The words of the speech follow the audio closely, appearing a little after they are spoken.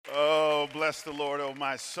bless the Lord, oh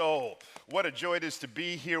my soul. What a joy it is to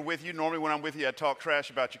be here with you. Normally when I'm with you, I talk trash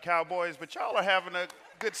about your Cowboys, but y'all are having a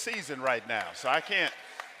good season right now, so I can't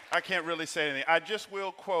really say anything. I just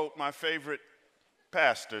will quote my favorite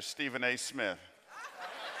pastor, Stephen A. Smith.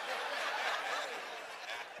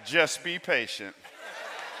 Just be patient.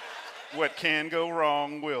 What can go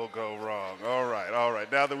wrong will go wrong. All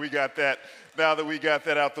right. Now that we got that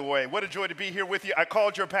out the way. What a joy to be here with you. I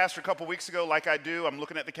called your pastor a couple weeks ago like I do. I'm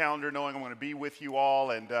looking at the calendar knowing I'm going to be with you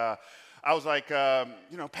all. And I was like,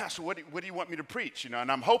 Pastor, what do you want me to preach? And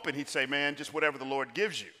I'm hoping he'd say, man, just whatever the Lord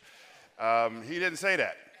gives you. He didn't say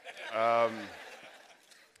that.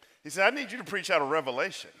 He said, I need you to preach out of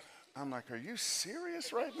Revelation. I'm like, are you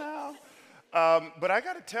serious right now? But I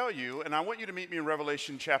got to tell you, and I want you to meet me in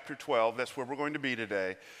Revelation chapter 12. That's where we're going to be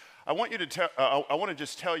today. I want to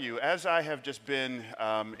just tell you, as I have just been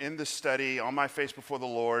in the study, on my face before the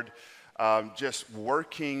Lord, just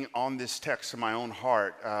working on this text in my own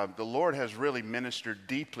heart, the Lord has really ministered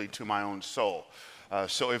deeply to my own soul.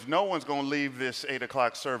 So if no one's going to leave this 8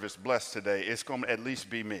 o'clock service blessed today, it's going to at least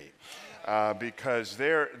be me. Because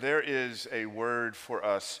there is a word for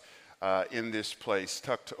us in this place,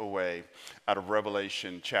 tucked away out of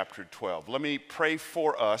Revelation chapter 12. Let me pray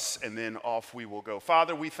for us, and then off we will go.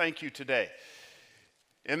 Father, we thank you today.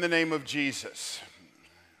 In the name of Jesus,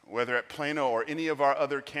 whether at Plano or any of our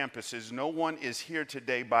other campuses, no one is here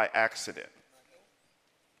today by accident.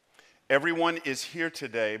 Everyone is here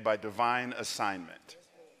today by divine assignment.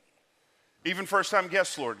 Even first-time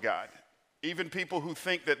guests, Lord God. Even people who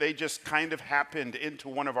think that they just kind of happened into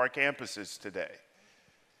one of our campuses today.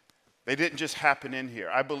 They didn't just happen in here.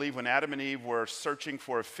 I believe when Adam and Eve were searching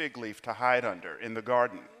for a fig leaf to hide under in the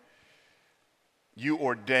garden, you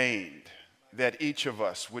ordained that each of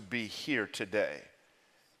us would be here today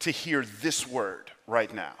to hear this word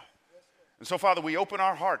right now. And so, Father, we open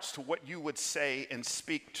our hearts to what you would say and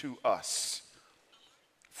speak to us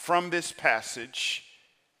from this passage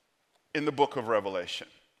in the book of Revelation.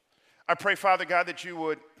 I pray, Father God, that you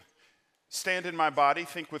would stand in my body,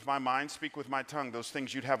 think with my mind, speak with my tongue, those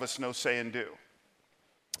things you'd have us know, say, and do.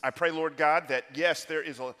 I pray, Lord God, that yes, there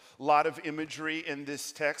is a lot of imagery in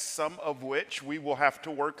this text, some of which we will have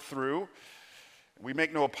to work through. We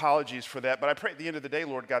make no apologies for that, but I pray at the end of the day,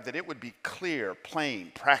 Lord God, that it would be clear,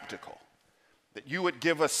 plain, practical, that you would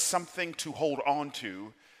give us something to hold on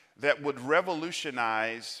to that would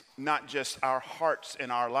revolutionize not just our hearts and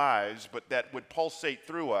our lives, but that would pulsate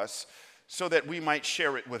through us so that we might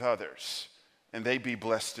share it with others and they be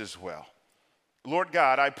blessed as well. Lord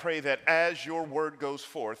God, I pray that as your word goes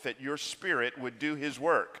forth, that your Spirit would do his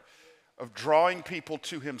work of drawing people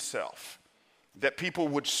to himself, that people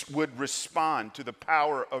would respond to the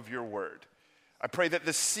power of your word. I pray that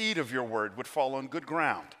the seed of your word would fall on good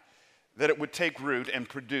ground, that it would take root and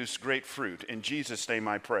produce great fruit. In Jesus' name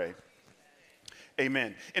I pray.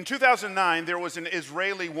 Amen. In 2009, there was an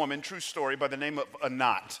Israeli woman, true story, by the name of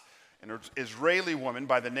Anat. An Israeli woman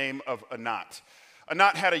by the name of Anat.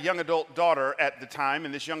 Anat had a young adult daughter at the time,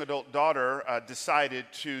 and this young adult daughter decided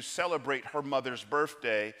to celebrate her mother's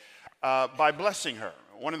birthday by blessing her.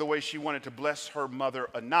 One of the ways she wanted to bless her mother,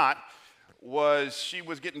 Anat, was she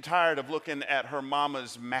was getting tired of looking at her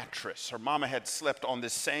mama's mattress. Her mama had slept on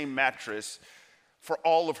this same mattress for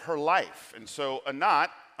all of her life. And so Anat,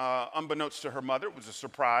 unbeknownst to her mother, it was a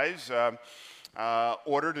surprise,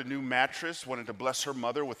 ordered a new mattress, wanted to bless her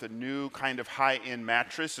mother with a new kind of high-end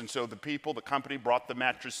mattress. And so the company brought the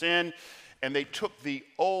mattress in, and they took the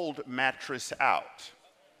old mattress out.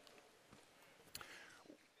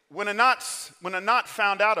 When Anat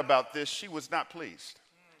found out about this, she was not pleased.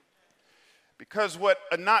 Because what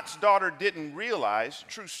Anat's daughter didn't realize,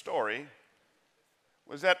 true story,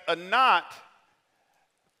 was that Anat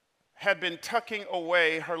had been tucking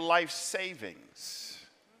away her life savings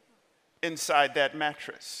inside that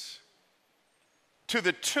mattress to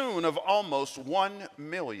the tune of almost $1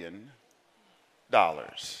 million.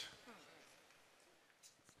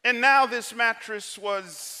 And now this mattress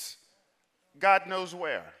was God knows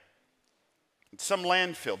where. Some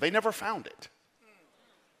landfill. They never found it.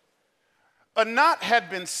 Anat had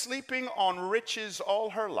been sleeping on riches all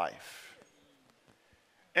her life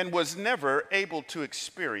and was never able to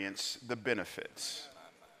experience the benefits.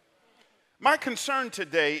 My concern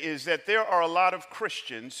today is that there are a lot of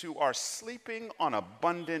Christians who are sleeping on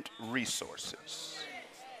abundant resources,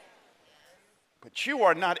 but you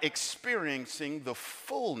are not experiencing the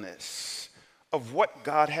fullness of what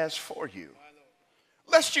God has for you.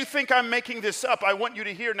 Lest you think I'm making this up, I want you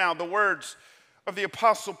to hear now the words of the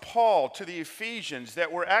Apostle Paul to the Ephesians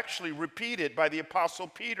that were actually repeated by the Apostle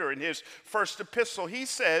Peter in his first epistle. He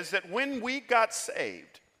says that when we got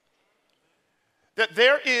saved, that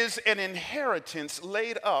there is an inheritance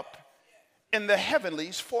laid up in the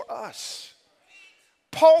heavenlies for us.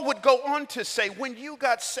 Paul would go on to say, when you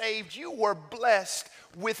got saved, you were blessed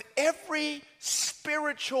with every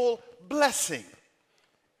spiritual blessing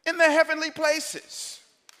in the heavenly places.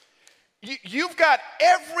 You've got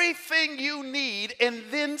everything you need and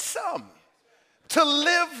then some to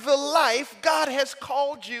live the life God has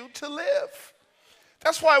called you to live.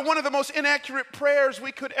 That's why one of the most inaccurate prayers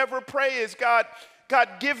we could ever pray is, God,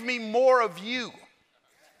 give me more of you.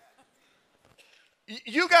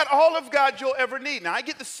 You got all of God you'll ever need. Now, I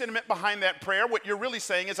get the sentiment behind that prayer. What you're really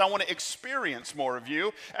saying is, I want to experience more of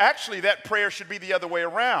you. Actually, that prayer should be the other way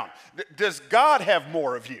around. Does God have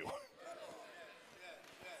more of you?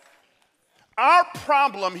 Our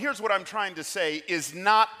problem, here's what I'm trying to say, is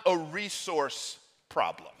not a resource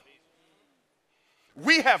problem.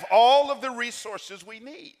 We have all of the resources we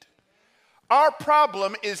need. Our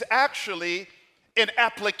problem is actually an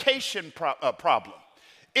application problem.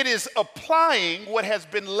 It is applying what has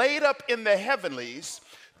been laid up in the heavenlies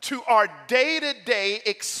to our day-to-day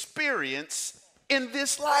experience in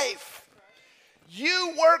this life.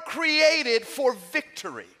 You were created for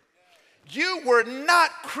victory. You were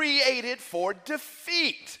not created for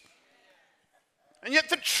defeat. And yet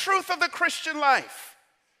the truth of the Christian life,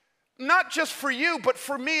 not just for you, but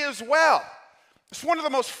for me as well. It's one of the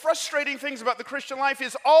most frustrating things about the Christian life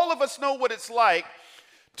is all of us know what it's like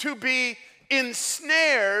to be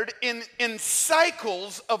ensnared in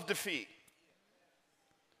cycles of defeat.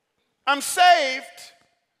 I'm saved,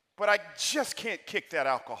 but I just can't kick that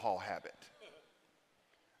alcohol habit.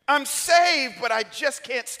 I'm saved, but I just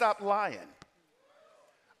can't stop lying.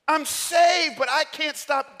 I'm saved, but I can't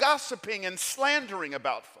stop gossiping and slandering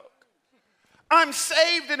about folk. I'm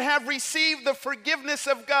saved and have received the forgiveness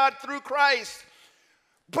of God through Christ.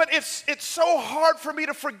 But it's so hard for me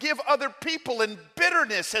to forgive other people, and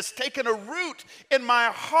bitterness has taken a root in my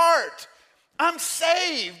heart. I'm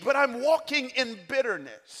saved, but I'm walking in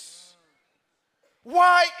bitterness.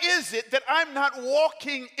 Why is it that I'm not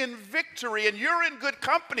walking in victory? And you're in good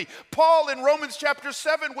company. Paul in Romans chapter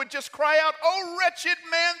 7 would just cry out, "Oh, wretched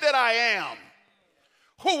man that I am,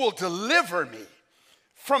 who will deliver me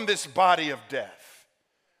from this body of death?"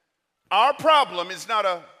 Our problem is not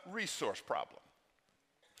a resource problem.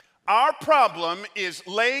 Our problem is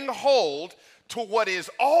laying hold to what is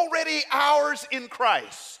already ours in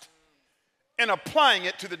Christ and applying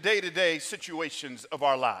it to the day-to-day situations of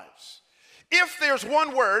our lives. If there's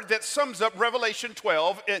one word that sums up Revelation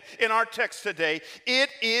 12 in our text today, it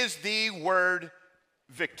is the word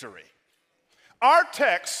victory. Our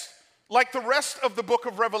text, like the rest of the book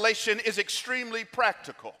of Revelation, is extremely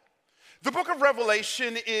practical. The book of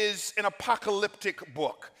Revelation is an apocalyptic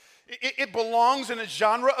book. It belongs in a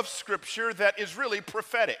genre of scripture that is really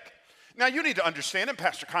prophetic. Now, you need to understand, and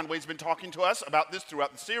Pastor Conway's been talking to us about this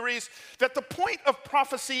throughout the series, that the point of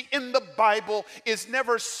prophecy in the Bible is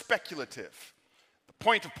never speculative. The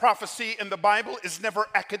point of prophecy in the Bible is never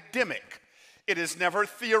academic. It is never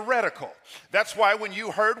theoretical. That's why when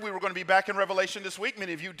you heard we were going to be back in Revelation this week,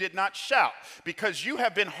 many of you did not shout, because you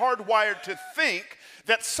have been hardwired to think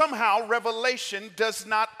that somehow Revelation does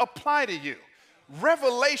not apply to you.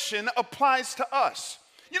 Revelation applies to us.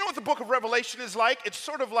 You know what the book of Revelation is like? It's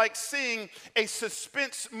sort of like seeing a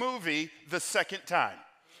suspense movie the second time.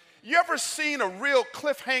 You ever seen a real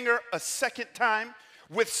cliffhanger a second time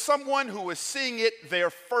with someone who was seeing it their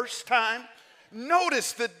first time?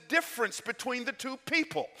 Notice the difference between the two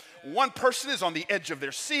people. One person is on the edge of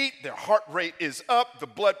their seat, their heart rate is up, the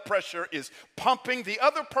blood pressure is pumping. The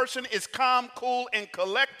other person is calm, cool, and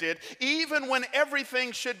collected, even when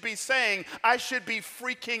everything should be saying, I should be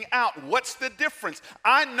freaking out. What's the difference?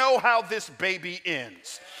 I know how this baby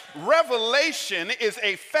ends. Revelation is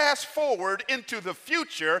a fast forward into the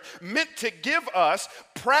future meant to give us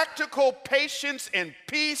practical patience and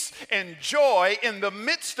peace and joy in the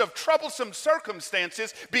midst of troublesome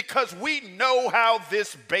circumstances, because we know how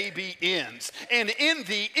this baby ends. And in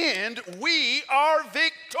the end, we are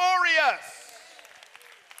victorious.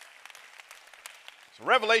 So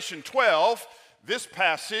Revelation 12, this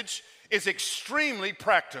passage is extremely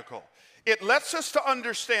practical. It lets us to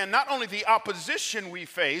understand not only the opposition we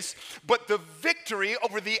face, but the victory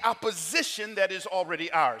over the opposition that is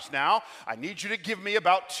already ours. Now, I need you to give me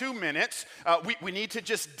about 2 minutes. We need to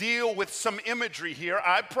just deal with some imagery here.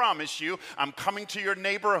 I promise you, I'm coming to your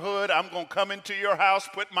neighborhood. I'm going to come into your house,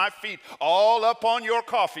 put my feet all up on your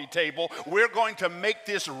coffee table. We're going to make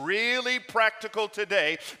this really practical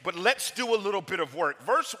today, but let's do a little bit of work.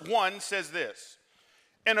 Verse 1 says this,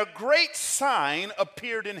 "And a great sign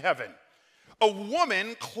appeared in heaven. A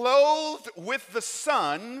woman clothed with the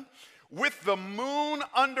sun, with the moon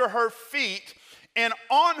under her feet, and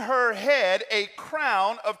on her head a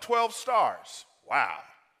crown of 12 stars. Wow.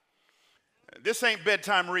 This ain't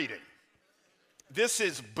bedtime reading. This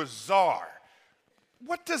is bizarre.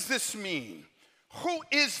 What does this mean? Who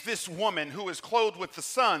is this woman who is clothed with the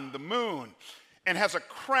sun, the moon, and has a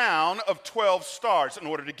crown of 12 stars? In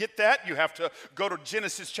order to get that, you have to go to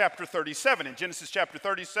Genesis chapter 37. In Genesis chapter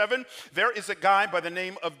 37, there is a guy by the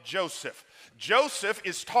name of Joseph. Joseph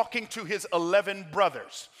is talking to his 11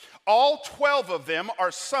 brothers. All 12 of them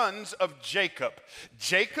are sons of Jacob.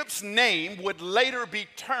 Jacob's name would later be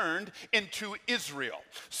turned into Israel,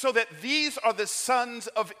 so that these are the sons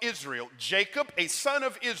of Israel. Jacob, a son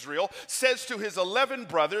of Israel, says to his 11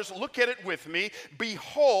 brothers, look at it with me,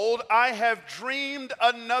 behold, I have dreamed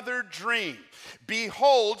another dream.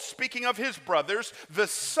 Behold, speaking of his brothers, the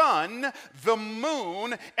sun, the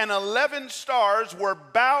moon, and 11 stars were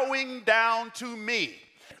bowing down to me.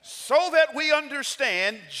 So that we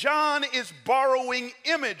understand, John is borrowing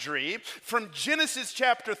imagery from Genesis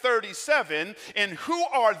chapter 37. And who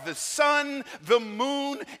are the sun, the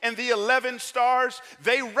moon, and the 11 stars?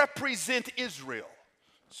 They represent Israel.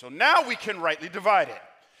 So now we can rightly divide it.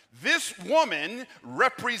 This woman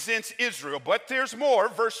represents Israel, but there's more.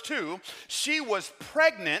 Verse 2, she was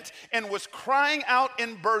pregnant and was crying out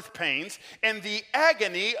in birth pains and the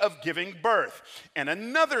agony of giving birth. And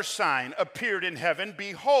another sign appeared in heaven.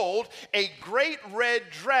 Behold, a great red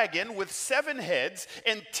dragon with 7 heads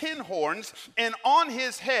and 10 horns, and on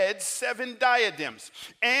his head 7 diadems.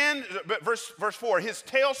 And verse 4, his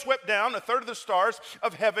tail swept down a third of the stars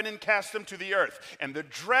of heaven and cast them to the earth. And the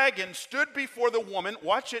dragon stood before the woman,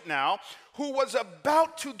 watch it now, who was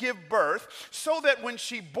about to give birth, so that when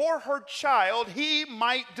she bore her child, he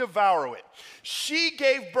might devour it. She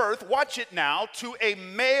gave birth, watch it now, to a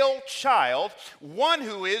male child, one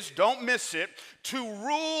who is, don't miss it, to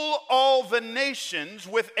rule all the nations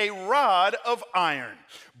with a rod of iron.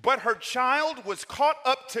 But her child was caught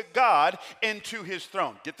up to God and to his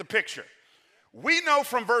throne. Get the picture. We know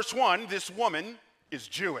from verse 1, this woman is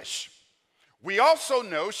Jewish. We also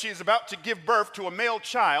know she is about to give birth to a male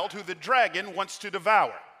child who the dragon wants to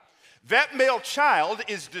devour. That male child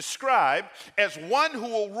is described as one who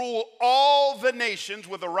will rule all the nations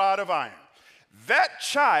with a rod of iron. That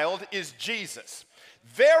child is Jesus.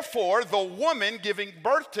 Therefore, the woman giving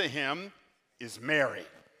birth to him is Mary.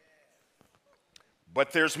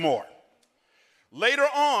 But there's more. Later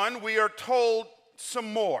on, we are told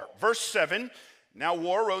some more. Verse 7, now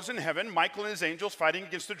war arose in heaven, Michael and his angels fighting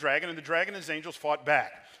against the dragon, and the dragon and his angels fought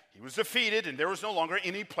back. He was defeated, and there was no longer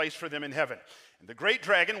any place for them in heaven. And the great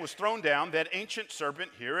dragon was thrown down, that ancient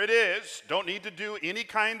serpent, here it is. Don't need to do any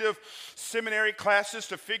kind of seminary classes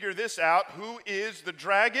to figure this out. Who is the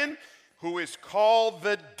dragon? Who is called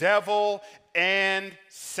the devil and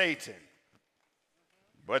Satan.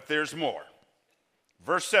 But there's more.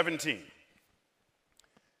 Verse 17.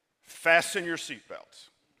 Fasten your seatbelts.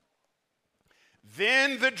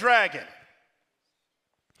 Then the dragon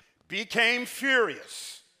became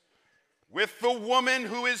furious with the woman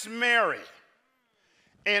who is Mary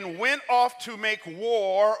and went off to make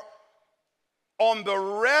war on the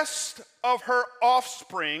rest of her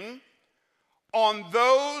offspring, on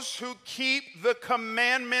those who keep the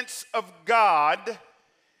commandments of God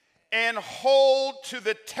and hold to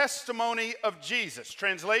the testimony of Jesus.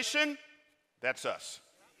 Translation, that's us.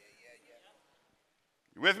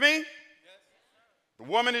 You with me? The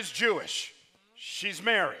woman is Jewish. She's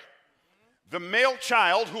Mary. The male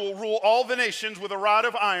child who will rule all the nations with a rod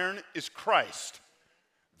of iron is Christ.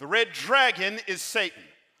 The red dragon is Satan.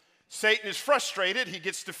 Satan is frustrated. He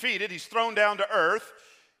gets defeated. He's thrown down to earth.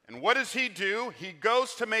 And what does he do? He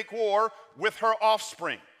goes to make war with her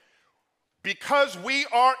offspring. Because we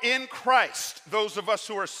are in Christ, those of us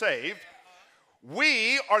who are saved,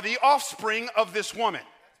 we are the offspring of this woman.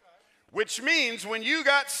 Which means when you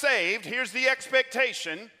got saved, here's the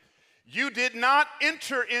expectation, you did not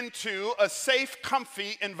enter into a safe,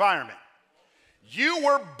 comfy environment. You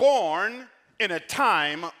were born in a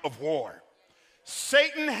time of war.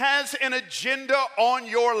 Satan has an agenda on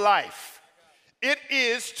your life. It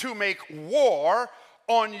is to make war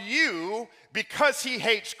on you because he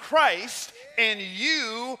hates Christ and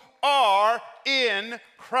you are in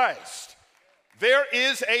Christ. There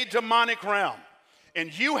is a demonic realm.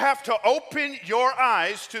 And you have to open your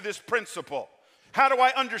eyes to this principle. How do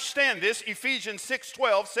I understand this? Ephesians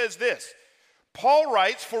 6:12 says this. Paul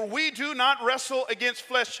writes, for we do not wrestle against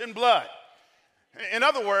flesh and blood. In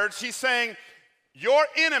other words, he's saying, your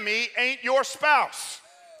enemy ain't your spouse.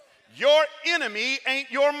 Your enemy ain't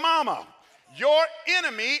your mama. Your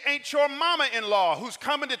enemy ain't your mama-in-law who's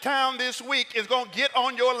coming to town this week is going to get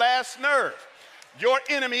on your last nerve. Your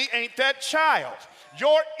enemy ain't that child.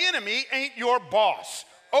 Your enemy ain't your boss.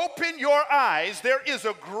 Open your eyes. There is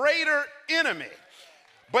a greater enemy.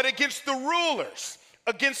 But against the rulers,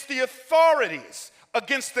 against the authorities,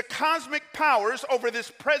 against the cosmic powers over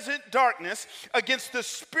this present darkness, against the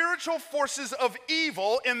spiritual forces of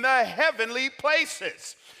evil in the heavenly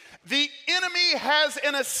places. The enemy has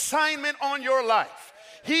an assignment on your life.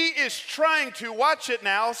 He is trying to, watch it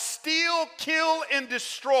now, steal, kill, and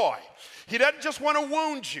destroy. He doesn't just want to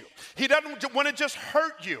wound you. He doesn't want to just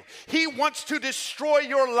hurt you. He wants to destroy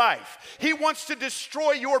your life. He wants to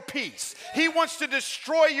destroy your peace. He wants to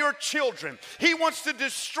destroy your children. He wants to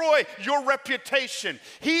destroy your reputation.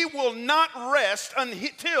 He will not rest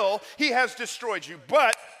until he has destroyed you.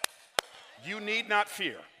 But you need not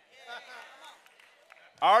fear.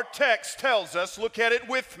 Our text tells us, look at it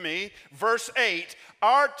with me, verse 8.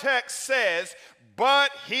 Our text says,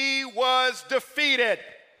 but he was defeated.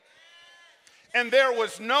 And there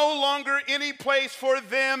was no longer any place for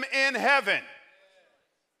them in heaven.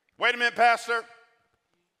 Wait a minute, Pastor.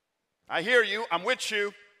 I hear you. I'm with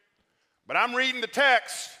you. But I'm reading the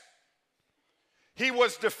text. He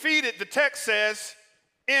was defeated, the text says,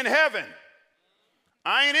 in heaven.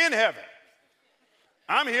 I ain't in heaven.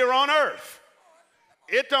 I'm here on earth.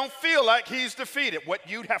 It don't feel like he's defeated. What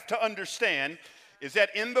you'd have to understand is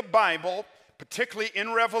that in the Bible, particularly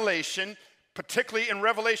in Revelation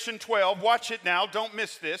 12, watch it now, don't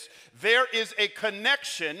miss this, there is a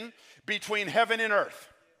connection between heaven and earth.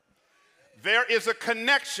 There is a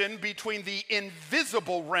connection between the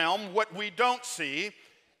invisible realm, what we don't see,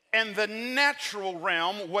 and the natural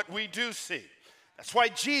realm, what we do see. That's why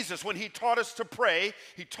Jesus, when he taught us to pray,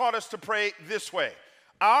 he taught us to pray this way.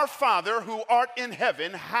 Our Father who art in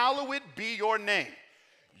heaven, hallowed be your name.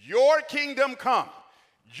 Your kingdom come.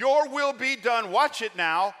 Your will be done, watch it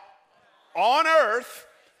now, on earth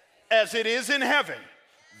as it is in heaven.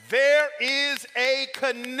 There is a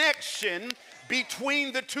connection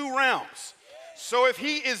between the two realms. So if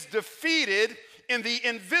he is defeated in the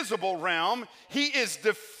invisible realm, he is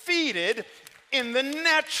defeated in the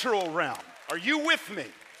natural realm. Are you with me?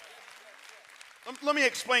 Let me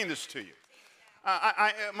explain this to you.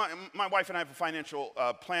 My wife and I have a financial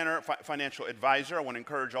planner, financial advisor. I want to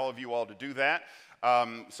encourage all of you all to do that.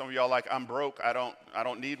 Some of y'all like, I'm broke, I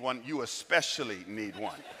don't need one. You especially need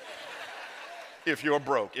one. If you're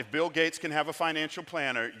broke. If Bill Gates can have a financial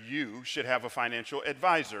planner, you should have a financial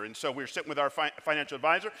advisor. And so we're sitting with our financial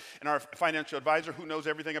advisor, and our financial advisor, who knows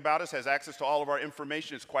everything about us, has access to all of our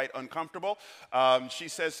information. It's quite uncomfortable. She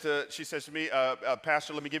says to me,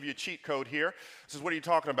 Pastor, let me give you a cheat code here. I says, what are you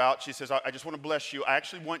talking about? She says, I just want to bless you. I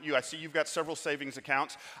actually want you, I see you've got several savings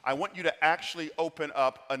accounts. I want you to actually open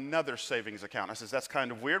up another savings account. I says, that's kind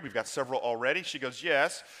of weird. We've got several already. She goes,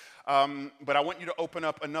 yes. But I want you to open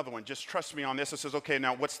up another one. Just trust me on this. I says, okay,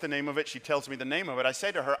 now what's the name of it? She tells me the name of it. I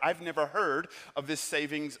say to her, I've never heard of this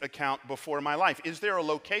savings account before in my life. Is there a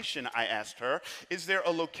location? I asked her. Is there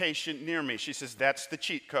a location near me? She says, that's the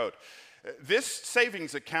cheat code. This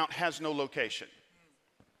savings account has no location.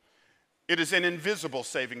 It is an invisible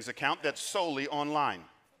savings account that's solely online.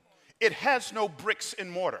 It has no bricks and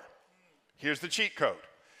mortar. Here's the cheat code.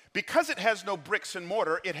 Because it has no bricks and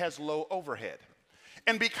mortar, it has low overhead.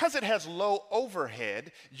 And because it has low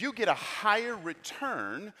overhead, you get a higher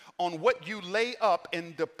return on what you lay up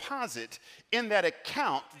and deposit in that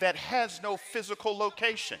account that has no physical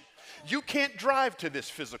location. You can't drive to this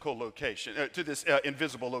physical location, to this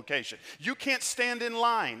invisible location. You can't stand in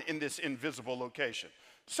line in this invisible location.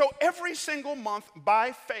 So every single month,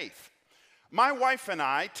 by faith, my wife and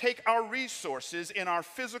I take our resources in our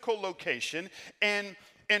physical location and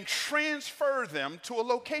transfer them to a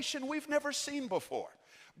location we've never seen before.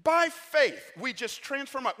 By faith, we just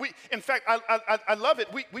transfer money. In fact, I love it.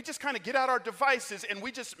 We just kind of get out our devices and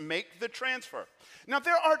we just make the transfer. Now,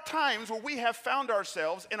 there are times where we have found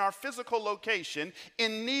ourselves in our physical location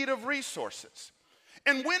in need of resources.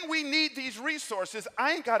 And when we need these resources,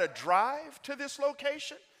 I ain't got to drive to this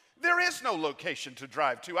location. There is no location to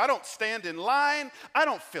drive to. I don't stand in line. I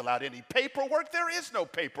don't fill out any paperwork. There is no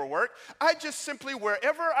paperwork. I just simply,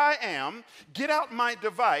 wherever I am, get out my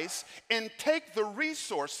device and take the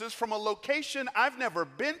resources from a location I've never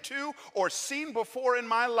been to or seen before in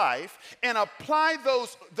my life and apply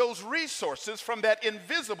those resources from that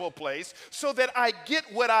invisible place so that I get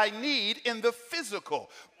what I need in the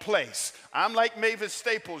physical place. I'm like Mavis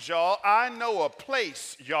Staples, y'all. I know a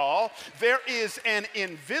place, y'all. There is an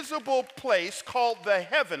invisible invisible place called the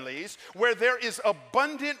heavenlies, where there is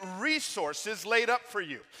abundant resources laid up for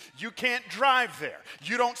you. You can't drive there.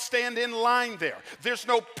 You don't stand in line there. There's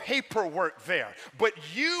no paperwork there. But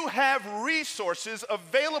you have resources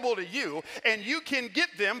available to you, and you can get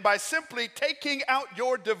them by simply taking out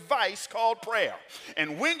your device called prayer.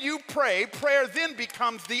 And when you pray, prayer then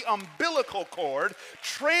becomes the umbilical cord,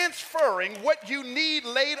 transferring what you need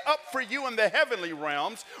laid up for you in the heavenly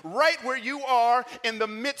realms, right where you are in the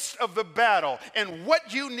midst of the battle. And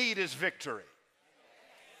what you need is victory.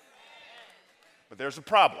 But there's a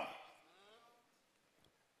problem.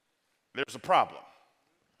 There's a problem.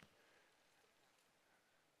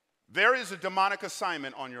 There is a demonic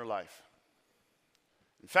assignment on your life.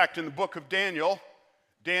 In fact, in the book of Daniel,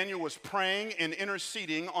 Daniel was praying and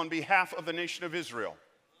interceding on behalf of the nation of Israel.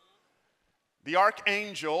 The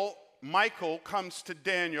archangel Michael comes to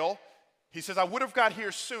Daniel. He says, I would have got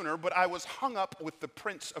here sooner, but I was hung up with the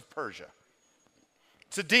prince of Persia.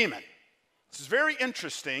 It's a demon. This is very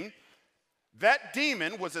interesting. That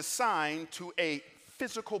demon was assigned to a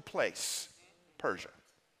physical place, Persia.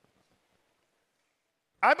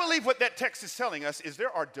 I believe what that text is telling us is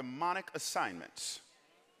there are demonic assignments.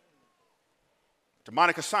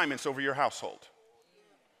 Demonic assignments over your household.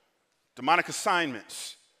 Demonic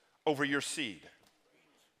assignments over your seed.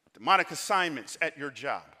 Demonic assignments at your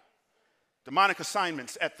job. Demonic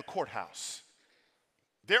assignments at the courthouse.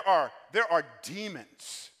 There are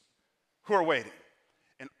demons who are waiting.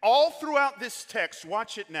 And all throughout this text,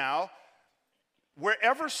 watch it now,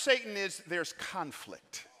 wherever Satan is, there's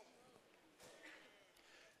conflict.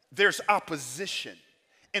 There's opposition.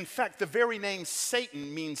 In fact, the very name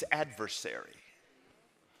Satan means adversary.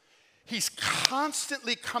 He's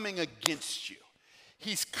constantly coming against you.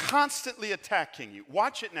 He's constantly attacking you.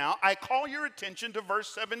 Watch it now. I call your attention to verse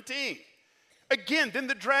 17. Again, then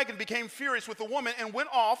the dragon became furious with the woman and went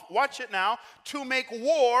off, watch it now, to make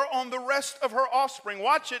war on the rest of her offspring.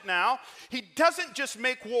 Watch it now. He doesn't just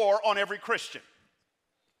make war on every Christian.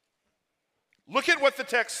 Look at what the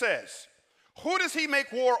text says. Who does he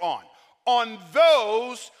make war on? On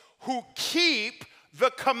those who keep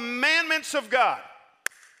the commandments of God.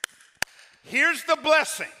 Here's the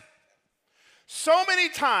blessing. So many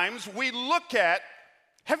times we look at,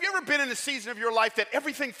 have you ever been in a season of your life that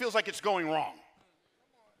everything feels like it's going wrong?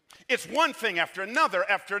 It's one thing after another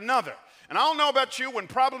after another. And I don't know about you, when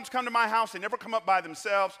problems come to my house, they never come up by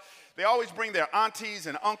themselves. They always bring their aunties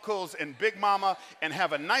and uncles and big mama and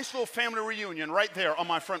have a nice little family reunion right there on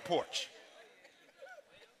my front porch.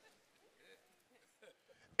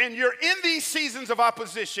 And you're in these seasons of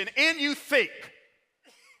opposition and you think,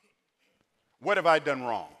 what have I done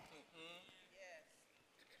wrong?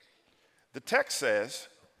 The text says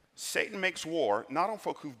Satan makes war not on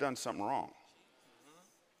folk who've done something wrong.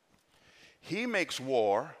 He makes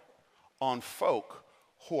war on folk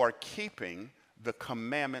who are keeping the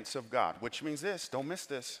commandments of God, which means this, don't miss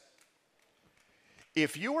this.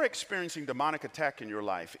 If you are experiencing demonic attack in your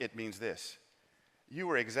life, it means this. You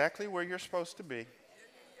are exactly where you're supposed to be,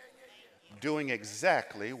 doing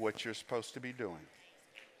exactly what you're supposed to be doing.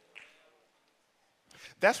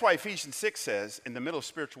 That's why Ephesians 6 says, in the middle of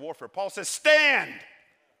spiritual warfare, Paul says, stand.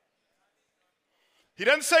 He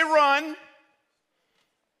doesn't say run.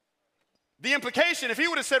 The implication, if he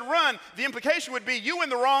would have said run, the implication would be you in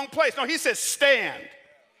the wrong place. No, he says stand.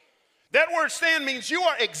 That word stand means you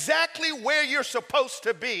are exactly where you're supposed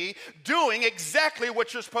to be, doing exactly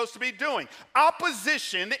what you're supposed to be doing.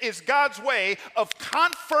 Opposition is God's way of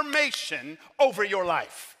confirmation over your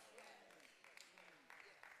life.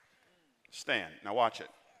 Stand. Now watch it.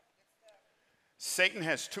 Satan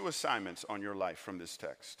has two assignments on your life from this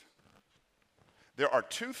text. There are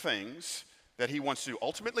two things that he wants to do.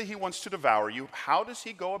 Ultimately, he wants to devour you. How does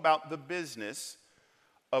he go about the business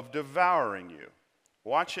of devouring you?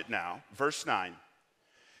 Watch it now. Verse 9.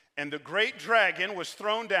 And the great dragon was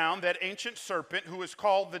thrown down, that ancient serpent who is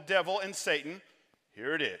called the devil and Satan.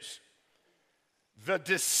 Here it is. The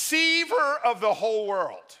deceiver of the whole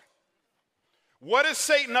world. What is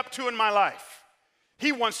Satan up to in my life?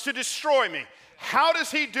 He wants to destroy me. How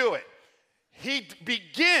does he do it? He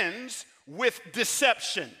begins with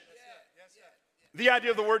deception. The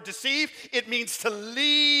idea of the word deceive, it means to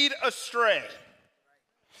lead astray.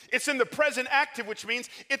 It's in the present active, which means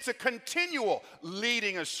it's a continual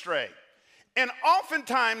leading astray. And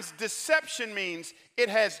oftentimes, deception means it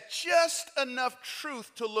has just enough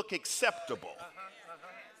truth to look acceptable.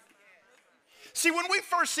 See, when we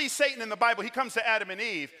first see Satan in the Bible, he comes to Adam and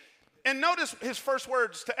Eve. And notice his first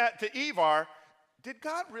words to Eve are, did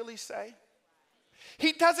God really say?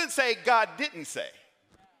 He doesn't say God didn't say.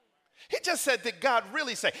 He just said, did God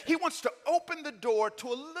really say? He wants to open the door to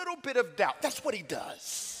a little bit of doubt. That's what he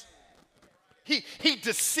does. He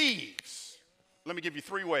deceives. Let me give you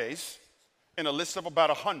 3 ways in a list of about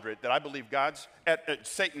 100 that I believe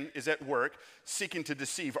Satan is at work seeking to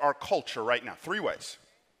deceive our culture right now. 3 ways.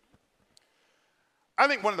 I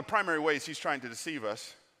think one of the primary ways he's trying to deceive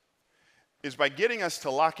us is by getting us to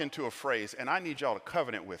lock into a phrase, and I need y'all to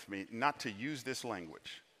covenant with me not to use this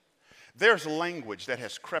language. There's language that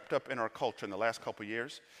has crept up in our culture in the last couple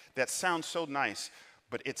years that sounds so nice,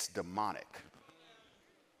 but it's demonic.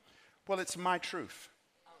 Well, it's my truth.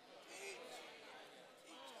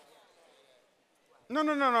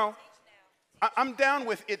 No. I'm down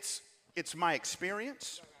with it's my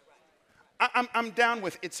experience. I'm down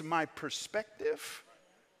with it's my perspective.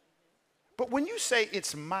 But when you say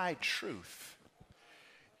it's my truth,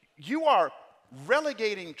 you are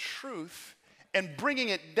relegating truth and bringing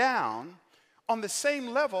it down on the same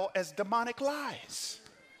level as demonic lies.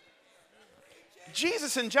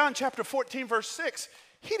 Jesus in John chapter 14, verse 6,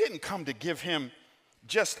 he didn't come to give him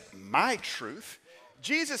just my truth.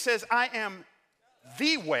 Jesus says, I am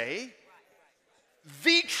the way,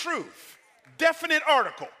 the truth, definite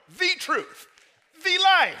article, the truth, the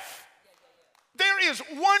life. There is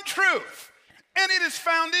one truth, and it is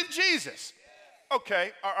found in Jesus.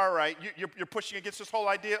 Okay, all right, you're pushing against this whole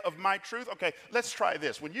idea of my truth? Okay, let's try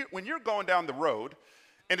this. When you're going down the road,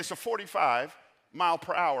 and it's a 45 mile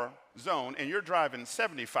per hour zone, and you're driving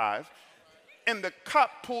 75, and the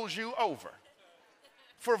cop pulls you over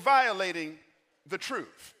for violating the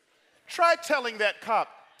truth. Try telling that cop,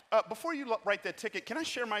 before you write that ticket, can I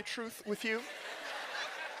share my truth with you?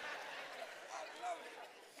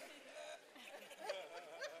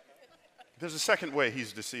 There's a second way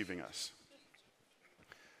he's deceiving us.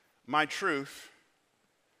 My truth,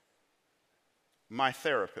 my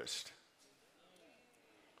therapist.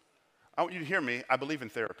 I want you to hear me. I believe in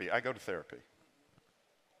therapy. I go to therapy.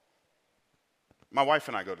 My wife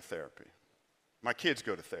and I go to therapy. My kids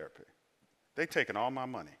go to therapy. They've taken all my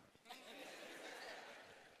money.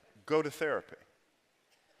 Go to therapy.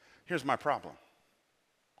 Here's my problem.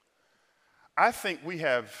 I think we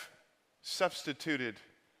have substituted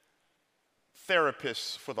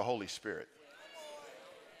therapists for the Holy Spirit.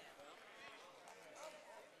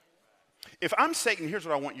 If I'm Satan, here's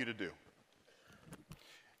what I want you to do.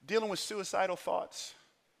 Dealing with suicidal thoughts,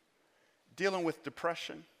 dealing with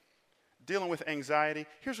depression, dealing with anxiety.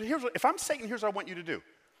 If I'm Satan, here's what I want you to do.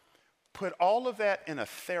 Put all of that in a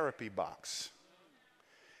therapy box.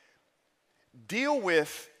 Deal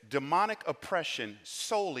with demonic oppression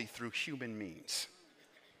solely through human means.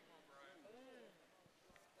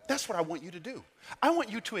 That's what I want you to do. I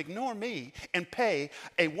want you to ignore me and pay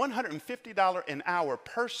a $150 an hour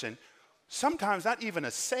person, sometimes not even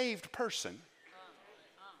a saved person,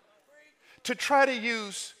 to try to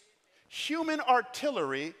use human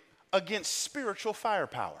artillery against spiritual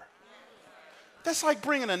firepower. That's like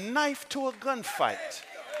bringing a knife to a gunfight.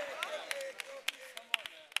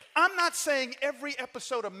 I'm not saying every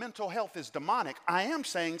episode of mental health is demonic. I am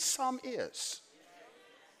saying some is.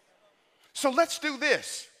 So let's do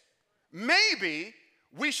this. Maybe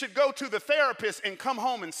we should go to the therapist and come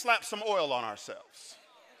home and slap some oil on ourselves.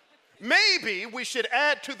 Maybe we should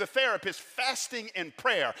add to the therapist fasting and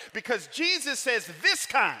prayer, because Jesus says this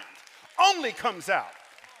kind only comes out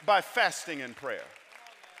by fasting and prayer.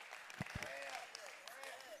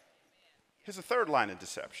 Here's a third line of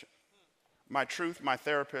deception. My truth, my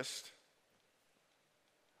therapist,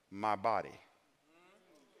 my body.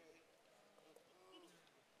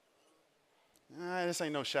 This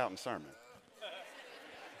ain't no shouting sermon.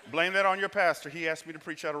 Blame that on your pastor. He asked me to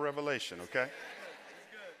preach out of Revelation, okay?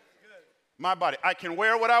 My body. I can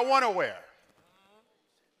wear what I want to wear.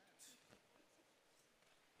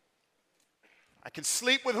 I can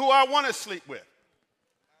sleep with who I want to sleep with.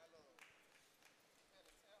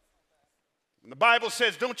 And the Bible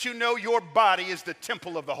says, don't you know your body is the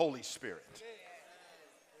temple of the Holy Spirit?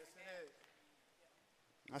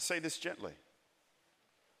 I say this gently.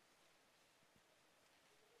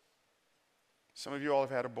 Some of you all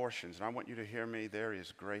have had abortions, and I want you to hear me. There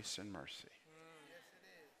is grace and mercy.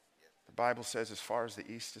 The Bible says, as far as the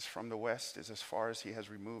east is from the west, is as far as he has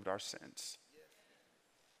removed our sins.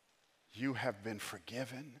 You have been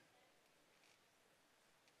forgiven.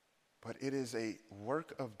 But it is a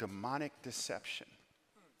work of demonic deception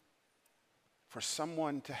for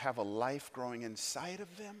someone to have a life growing inside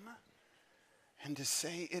of them and to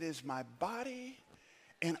say, it is my body,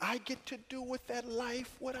 and I get to do with that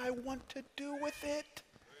life what I want to do with it.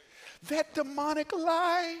 That demonic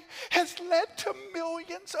lie has led to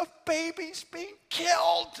millions of babies being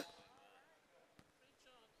killed.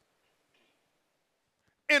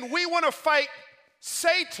 And we want to fight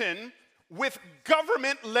Satan with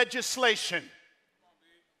government legislation.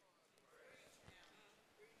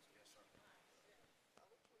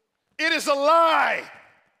 It is a lie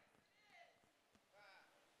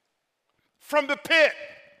from the pit.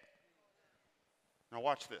 Now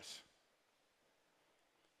watch this.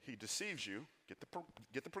 He deceives you.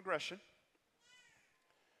 Get the progression.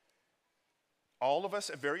 All of us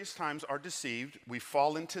at various times are deceived. We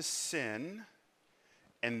fall into sin.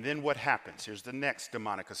 And then what happens? Here's the next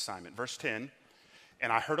demonic assignment. Verse 10.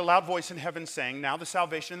 And I heard a loud voice in heaven saying, now the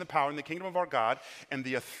salvation and the power and the kingdom of our God and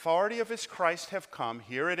the authority of his Christ have come.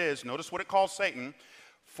 Here it is. Notice what it calls Satan.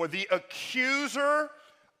 For the accuser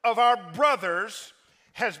of our brothers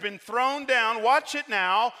has been thrown down. Watch it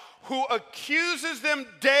now. Who accuses them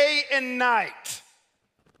day and night.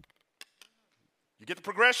 You get the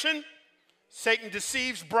progression? Satan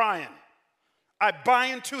deceives Bryan. I buy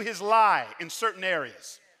into his lie in certain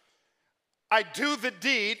areas. I do the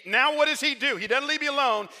deed. Now what does he do? He doesn't leave me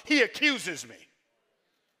alone. He accuses me.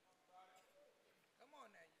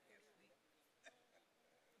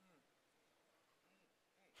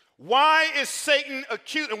 Why is Satan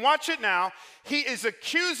accused? And watch it now. He is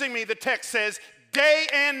accusing me, the text says, day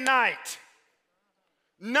and night.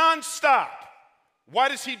 Nonstop. Why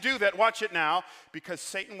does he do that? Watch it now. Because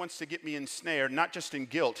Satan wants to get me ensnared, not just in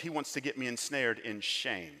guilt. He wants to get me ensnared in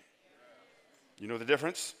shame. You know the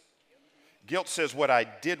difference? Guilt says what I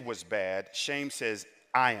did was bad. Shame says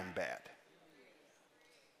I am bad.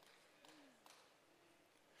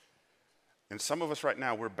 And some of us right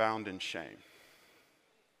now, we're bound in shame.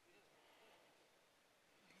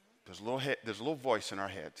 There's a little voice in our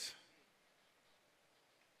heads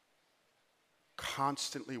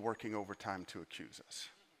constantly working overtime to accuse us.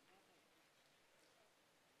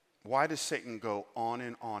 Why does Satan go on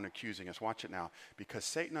and on accusing us? Watch it now. Because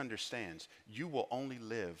Satan understands you will only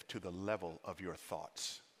live to the level of your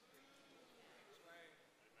thoughts.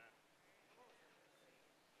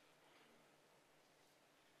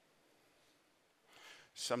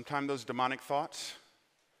 Sometimes those demonic thoughts,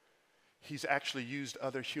 he's actually used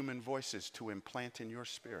other human voices to implant in your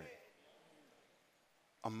spirit.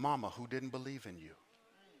 A mama who didn't believe in you.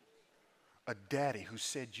 A daddy who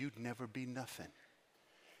said you'd never be nothing.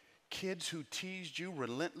 Kids who teased you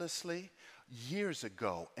relentlessly years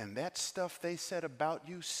ago, and that stuff they said about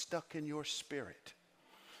you stuck in your spirit.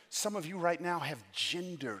 Some of you right now have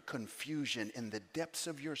gender confusion in the depths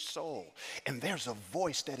of your soul. And there's a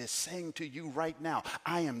voice that is saying to you right now,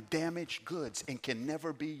 I am damaged goods and can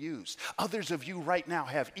never be used. Others of you right now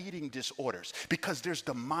have eating disorders because there's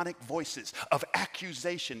demonic voices of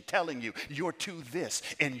accusation telling you you're too this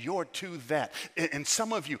and you're too that. And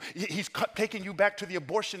some of you, he's taking you back to the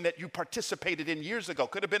abortion that you participated in years ago.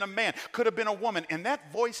 Could have been a man, could have been a woman. And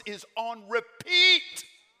that voice is on repeat.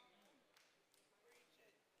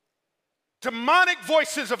 Demonic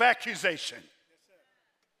voices of accusation.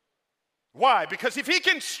 Why? Because if he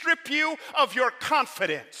can strip you of your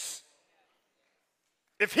confidence,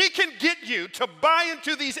 if he can get you to buy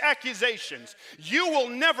into these accusations, you will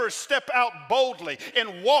never step out boldly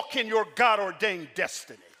and walk in your God-ordained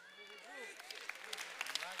destiny.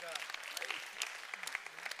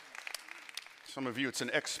 Some of you, it's an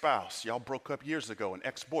ex-spouse. Y'all broke up years ago, an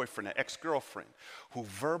ex-boyfriend, an ex-girlfriend who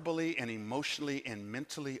verbally and emotionally and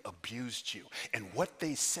mentally abused you. And what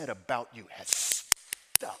they said about you has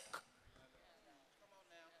stuck.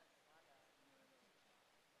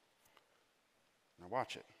 Now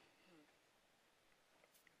watch it.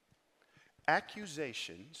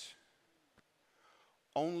 Accusations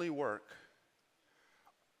only work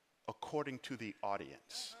according to the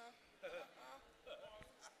audience.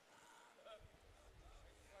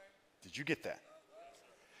 Did you get that?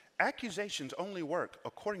 Accusations only work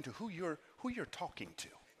according to who you're talking to.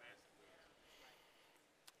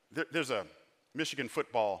 There's a Michigan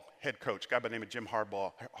football head coach, a guy by the name of Jim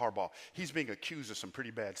Harbaugh. He's being accused of some pretty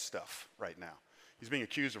bad stuff right now. He's being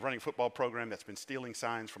accused of running a football program that's been stealing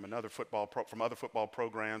signs from other football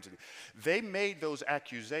programs. And they made those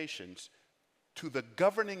accusations to the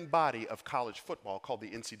governing body of college football called the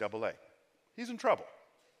NCAA. He's in trouble.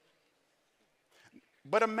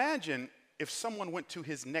 But imagine if someone went to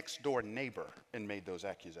his next door neighbor and made those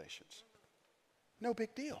accusations. No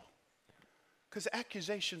big deal. Because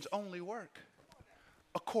accusations only work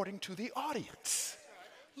according to the audience.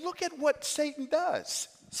 Look at what Satan does.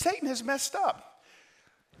 Satan has messed up.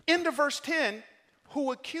 Into verse 10,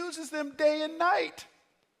 who accuses them day and night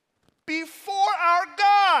before our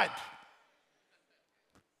God.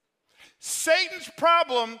 Satan's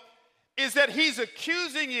problem is that he's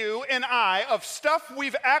accusing you and I of stuff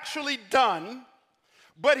we've actually done,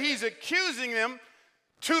 but he's accusing them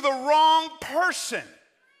to the wrong person.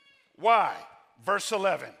 Why? Verse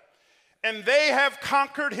 11. And they have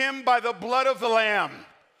conquered him by the blood of the Lamb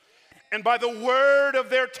and by the word of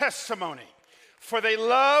their testimony. For they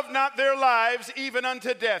love not their lives even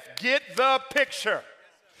unto death. Get the picture.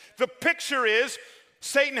 The picture is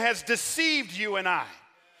Satan has deceived you and I.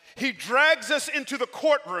 He drags us into the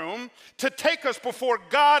courtroom to take us before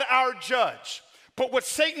God, our judge. But what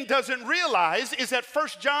Satan doesn't realize is that 1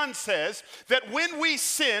 John says that when we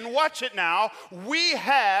sin, watch it now, we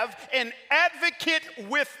have an advocate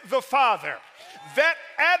with the Father. That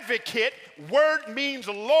advocate, word means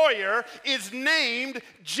lawyer, is named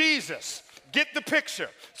Jesus. Get the picture.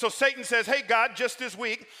 So Satan says, hey, God, just this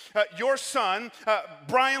week, your son,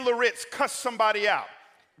 Bryan cussed somebody out.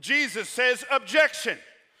 Jesus says, objection.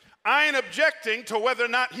 I ain't objecting to whether or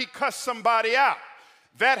not he cussed somebody out.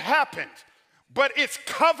 That happened. But it's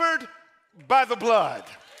covered by the blood.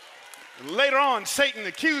 Later on, Satan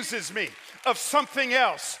accuses me of something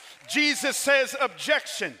else. Jesus says,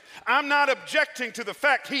 objection. I'm not objecting to the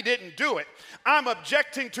fact he didn't do it. I'm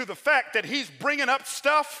objecting to the fact that he's bringing up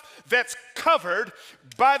stuff that's covered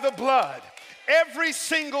by the blood. Every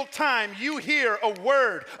single time you hear a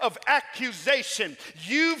word of accusation,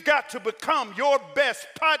 you've got to become your best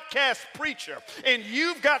podcast preacher. And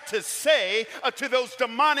you've got to say to those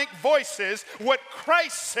demonic voices what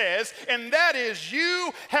Christ says, and that is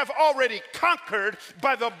you have already conquered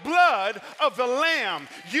by the blood of the Lamb.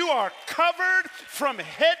 You are covered from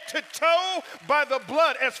head to toe by the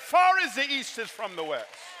blood as far as the east is from the west.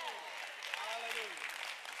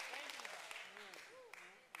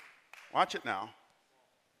 Watch it now.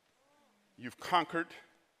 You've conquered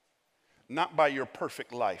not by your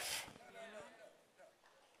perfect life.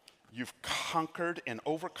 You've conquered and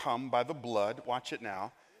overcome by the blood. Watch it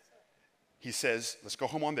now. He says, let's go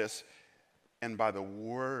home on this, and by the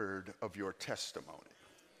word of your testimony.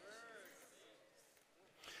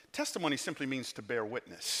 Testimony simply means to bear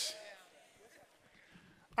witness.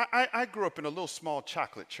 I grew up in a little small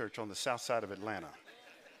chocolate church on the south side of Atlanta.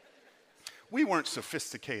 We weren't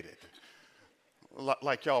sophisticated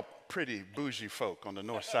like y'all pretty bougie folk on the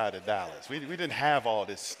north side of Dallas. We didn't have all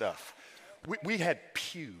this stuff. We had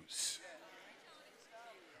pews.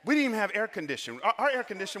 We didn't even have air conditioning. Our air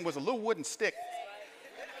conditioning was a little wooden stick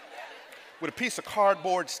with a piece of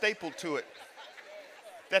cardboard stapled to it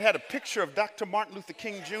that had a picture of Dr. Martin Luther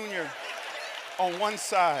King Jr. on one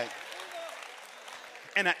side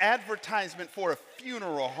and an advertisement for a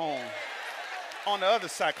funeral home on the other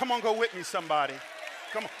side. Come on, go with me, somebody.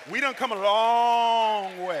 Come on. We done come a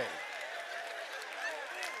long way.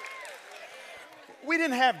 We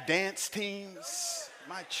didn't have dance teams,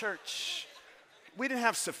 my church. We didn't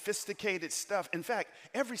have sophisticated stuff. In fact,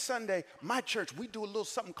 every Sunday, my church, we do a little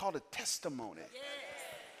something called a testimony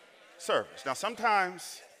service. Now,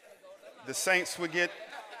 sometimes the saints would go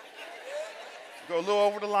a little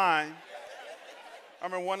over the line. I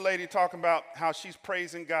remember one lady talking about how she's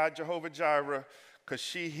praising God, Jehovah Jireh, because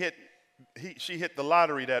she hit the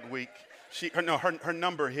lottery that week. Her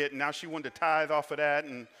number hit, and now she wanted to tithe off of that.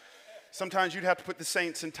 And sometimes you'd have to put the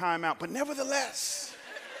saints in time out. But nevertheless,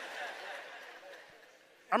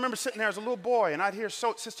 I remember sitting there as a little boy, and I'd hear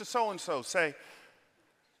Sister so-and-so say,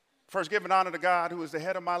 first giving honor to God, who is the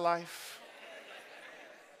head of my life.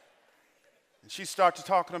 And she started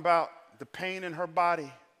talking about the pain in her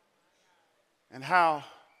body and how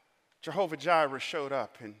Jehovah Jireh showed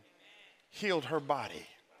up and healed her body.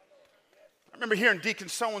 I remember hearing Deacon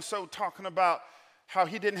so-and-so talking about how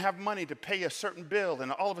he didn't have money to pay a certain bill,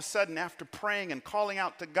 and all of a sudden, after praying and calling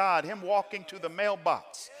out to God, him walking to the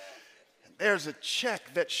mailbox, there's a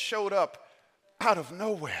check that showed up out of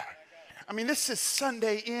nowhere. I mean, this is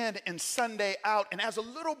Sunday in and Sunday out, and as a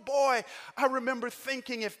little boy, I remember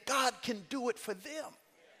thinking, if God can do it for them,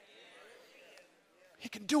 he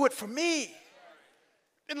can do it for me.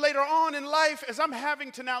 And later on in life, as I'm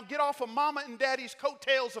having to now get off of mama and daddy's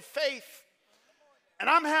coattails of faith, and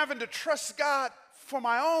I'm having to trust God for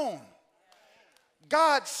my own,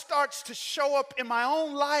 God starts to show up in my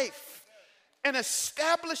own life and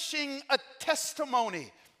establishing a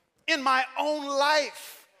testimony in my own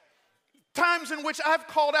life. Times in which I've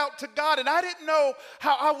called out to God and I didn't know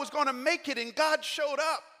how I was going to make it, and God showed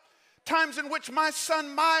up. Times in which my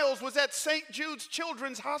son Miles was at St. Jude's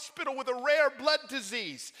Children's Hospital with a rare blood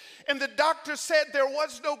disease. And the doctor said there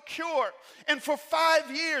was no cure. And for 5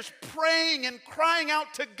 years, praying and crying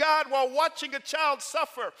out to God while watching a child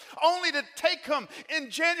suffer, only to take him in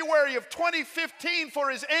January of 2015 for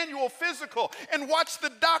his annual physical and watch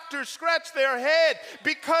the doctors scratch their head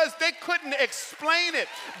because they couldn't explain it.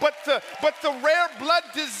 But the rare blood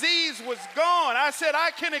disease was gone. I said, I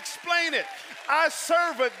can explain it. I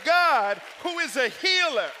serve a God who is a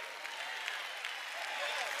healer.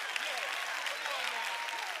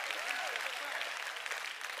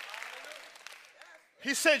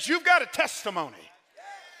 He says, you've got a testimony.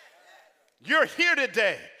 You're here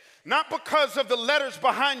today, not because of the letters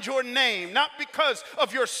behind your name, not because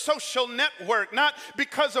of your social network, not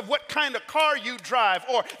because of what kind of car you drive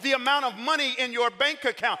or the amount of money in your bank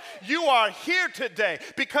account. You are here today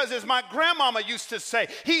because, as my grandmama used to say,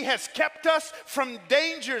 he has kept us from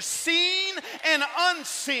danger seen and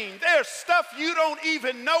unseen. There's stuff you don't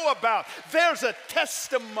even know about. There's a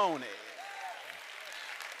testimony.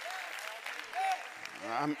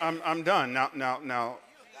 I'm done. Now,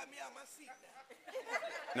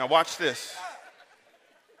 watch this.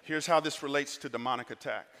 Here's how this relates to demonic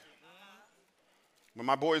attack. When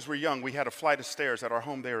my boys were young, we had a flight of stairs at our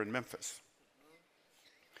home there in Memphis.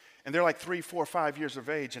 And they're like 3, 4, 5 years of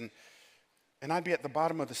age. And I'd be at the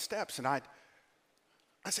bottom of the steps, and I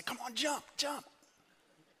said, come on, jump.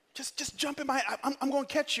 Just jump in my, I'm going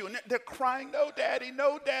to catch you. And they're crying, no,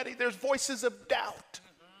 Daddy. There's voices of doubt.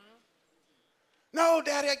 No,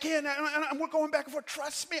 Daddy, I can't. And we're going back and forth.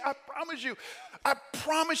 Trust me. I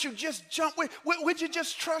promise you. Just jump. Would you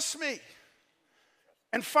just trust me?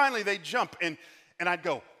 And finally, they jump, and I'd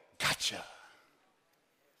go, gotcha.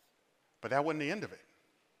 But that wasn't the end of it.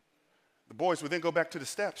 The boys would then go back to the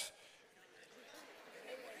steps.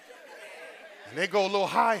 And they go a little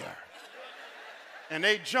higher. And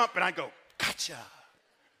they jump, and I go, gotcha.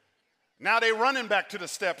 Now they're running back to the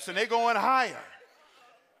steps, and they're going higher.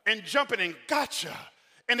 And jumping and gotcha.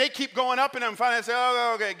 And they keep going up and then finally I say,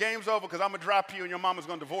 oh, okay, game's over because I'm going to drop you and your mama's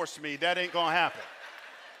going to divorce me. That ain't going to happen.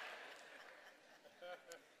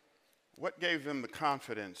 What gave them the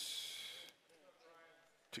confidence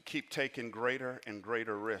to keep taking greater and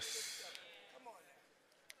greater risks?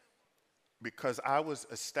 Because I was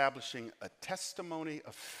establishing a testimony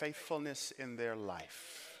of faithfulness in their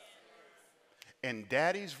life. And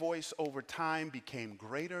Daddy's voice over time became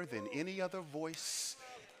greater than any other voice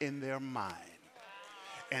in their mind.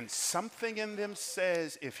 And something in them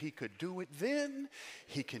says if he could do it then,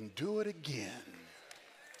 he can do it again.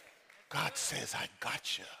 God says, I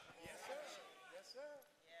got you. Yes, sir. Yes, sir.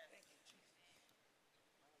 Thank you, Jesus.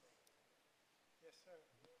 Yes, sir.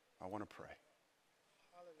 I want to pray.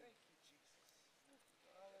 Hallelujah. Thank you, Jesus.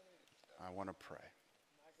 Hallelujah. I want to pray.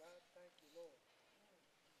 My God, thank you, Lord.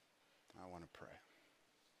 I want to pray.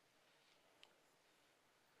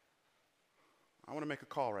 I want to make a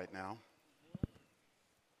call right now.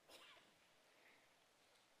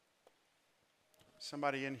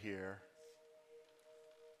 Somebody in here,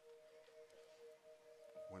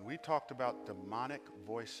 when we talked about demonic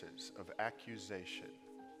voices of accusation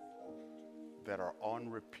that are on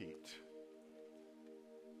repeat,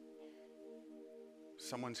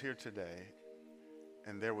 someone's here today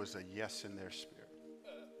and there was a yes in their spirit.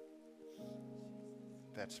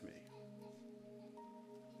 That's me.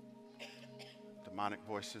 Demonic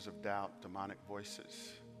voices of doubt, demonic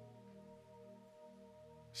voices.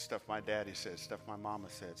 Stuff my daddy said, stuff my mama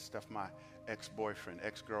said, stuff my ex-boyfriend,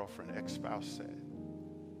 ex-girlfriend, ex-spouse said.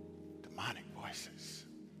 Demonic voices.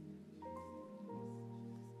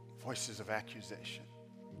 Voices of accusation.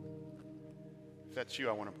 If that's you,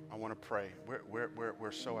 I want to pray.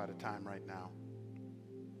 We're so out of time right now.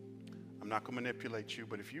 I'm not going to manipulate you,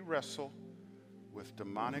 but if you wrestle with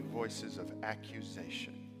demonic voices of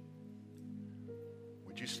accusation,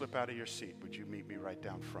 would you slip out of your seat? Would you meet me right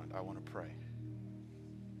down front? I want to pray.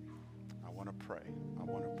 I want to pray. I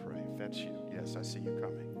want to pray. If that's you, yes, I see you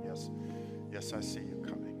coming. Yes, I see you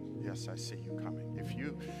coming. Yes, I see you coming. If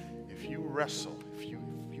you wrestle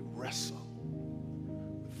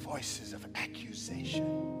with voices of accusation,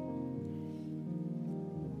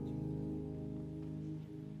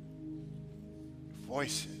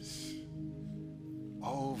 voices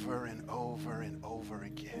over and over and over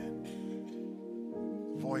again.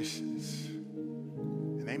 Voices.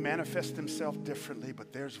 And they manifest themselves differently,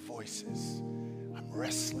 but there's voices. I'm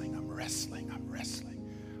wrestling.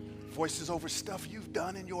 Voices over stuff you've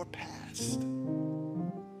done in your past.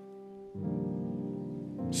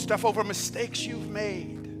 Stuff over mistakes you've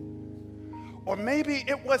made. Or maybe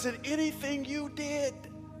it wasn't anything you did,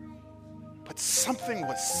 But something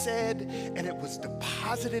was said and it was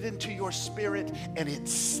deposited into your spirit and it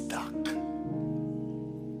stuck.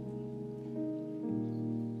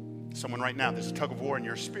 Someone right now, there's a tug of war in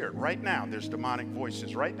your spirit. Right now, there's demonic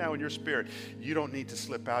voices. Right now in your spirit, you don't need to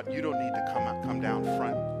slip out. You don't need to come down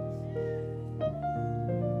front.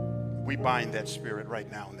 We bind that spirit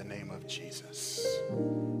right now in the name of Jesus.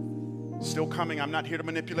 Still coming. I'm not here to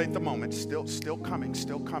manipulate the moment. Still coming.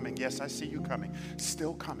 Still coming. Yes, I see you coming.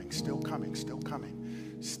 Still coming. Still coming. Still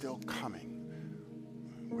coming. Still coming.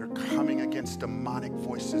 We're coming against demonic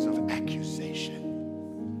voices of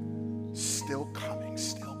accusation. Still coming.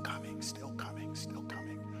 Still coming. Still coming. Still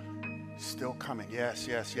coming. Still coming. Yes.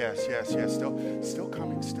 Still coming. Still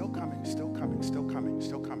coming. Still coming. Still coming. Still coming.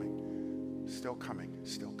 Still coming. Still coming.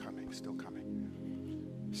 Still coming. Still coming.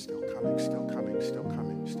 Still coming, still coming, still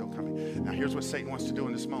coming, still coming. Now here's what Satan wants to do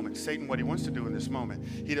in this moment. Satan, what he wants to do in this moment,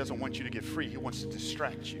 he doesn't want you to get free. He wants to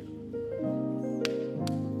distract you.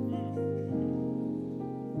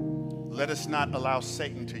 Let us not allow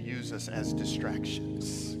Satan to use us as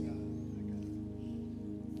distractions.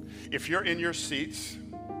 If you're in your seats,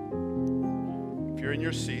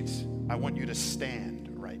 I want you to stand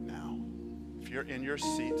right now. If you're in your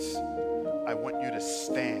seats, I want you to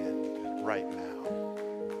stand right now.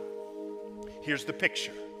 Here's the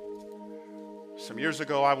picture. Some years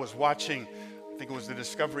ago, I was watching, I think it was the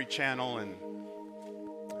Discovery Channel, and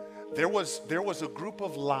there was a group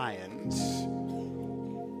of lions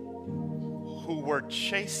who were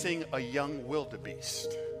chasing a young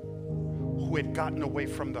wildebeest who had gotten away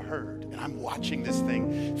from the herd. And I'm watching this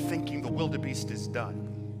thing thinking the wildebeest is done.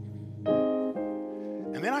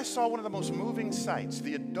 And then I saw one of the most moving sights.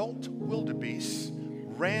 The adult wildebeest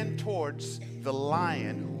ran towards the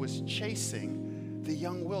lion who was chasing the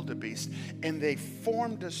young wildebeest, and they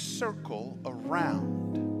formed a circle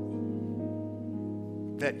around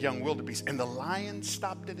that young wildebeest, and the lion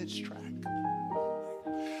stopped in its track.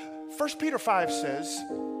 1 Peter 5 says,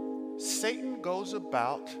 Satan goes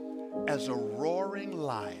about as a roaring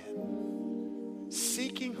lion,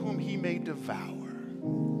 seeking whom he may devour.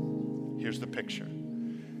 Here's the picture.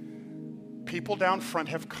 People down front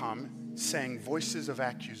have come saying voices of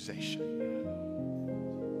accusation.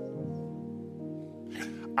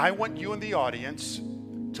 I want you in the audience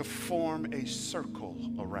to form a circle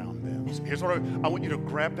around them. Here's what I want you to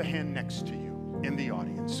grab the hand next to you in the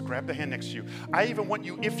audience. Grab the hand next to you. I even want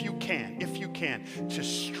you, if you can, to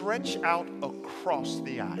stretch out across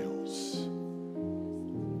the aisles.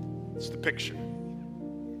 It's the picture.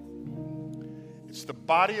 It's the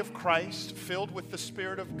body of Christ filled with the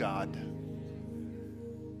Spirit of God,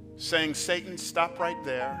 saying, Satan, stop right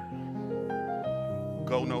there.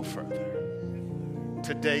 Go no further.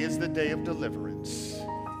 Today is the day of deliverance.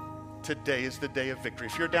 Today is the day of victory.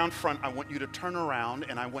 If you're down front, I want you to turn around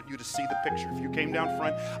and I want you to see the picture. If you came down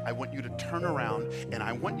front, I want you to turn around and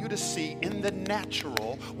I want you to see in the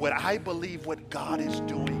natural what I believe what God is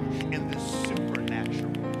doing in the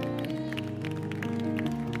supernatural.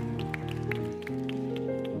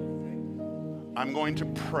 I'm going to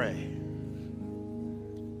pray.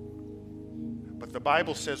 But the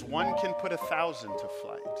Bible says one can put 1,000 to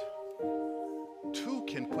flight. Two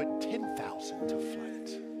can put 10,000 to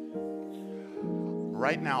flight.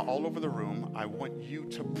 Right now, all over the room, I want you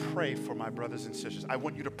to pray for my brothers and sisters. I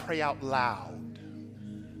want you to pray out loud.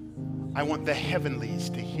 I want the heavenlies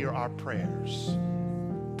to hear our prayers.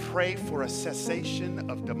 Pray for a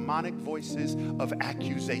cessation of demonic voices of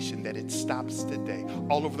accusation, that it stops today.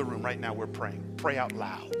 All over the room right now, we're praying. Pray out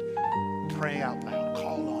loud. Pray out loud.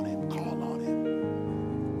 Call on him. Call on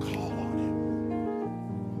him. Call on him.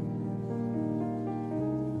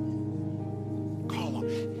 Call on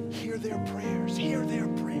him. Hear their prayers. Hear their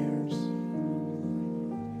prayers.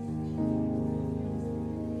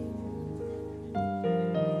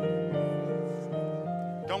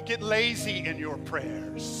 Don't get lazy in your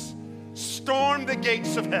prayers. Storm the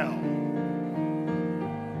gates of hell.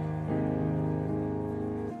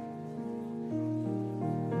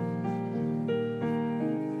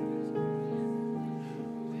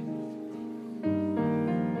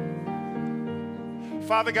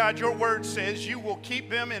 Father God, your word says you will keep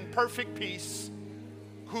them in perfect peace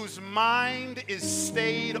whose mind is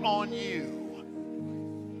stayed on you.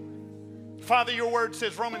 Father, your word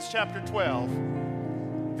says, Romans chapter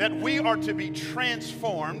 12, that we are to be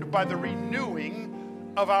transformed by the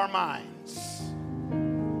renewing of our minds.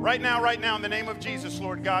 Right now, in the name of Jesus,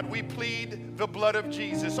 Lord God, we plead the blood of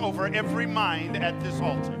Jesus over every mind at this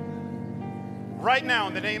altar. Right now,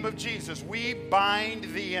 in the name of Jesus, we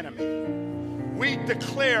bind the enemy. We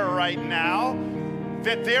declare right now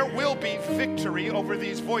that there will be victory over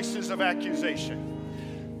these voices of accusation.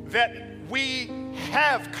 That We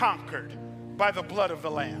have conquered by the blood of the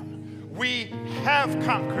Lamb. We have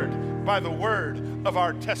conquered by the word of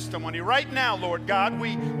our testimony. Right now, Lord God,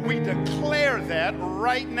 we declare that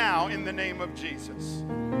right now in the name of Jesus.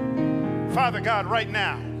 Father God, right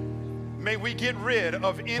now, may we get rid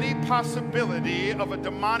of any possibility of a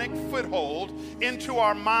demonic foothold into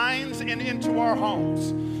our minds and into our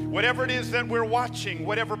homes. Whatever it is that we're watching,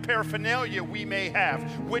 whatever paraphernalia we may have,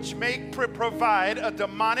 which may provide a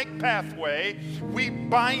demonic pathway, we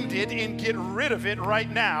bind it and get rid of it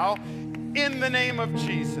right now in the name of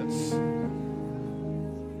Jesus.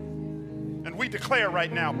 And we declare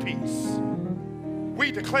right now peace.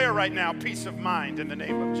 We declare right now peace of mind in the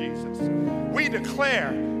name of Jesus. We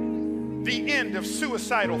declare the end of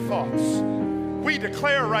suicidal thoughts. We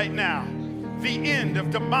declare right now the end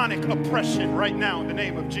of demonic oppression right now in the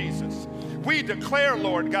name of Jesus. We declare,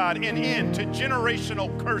 Lord God, an end to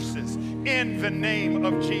generational curses in the name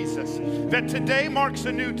of Jesus. That today marks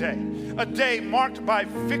a new day, a day marked by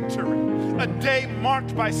victory, a day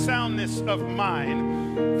marked by soundness of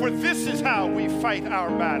mind. For this is how we fight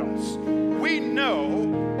our battles. We know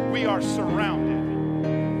we are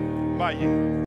surrounded by you.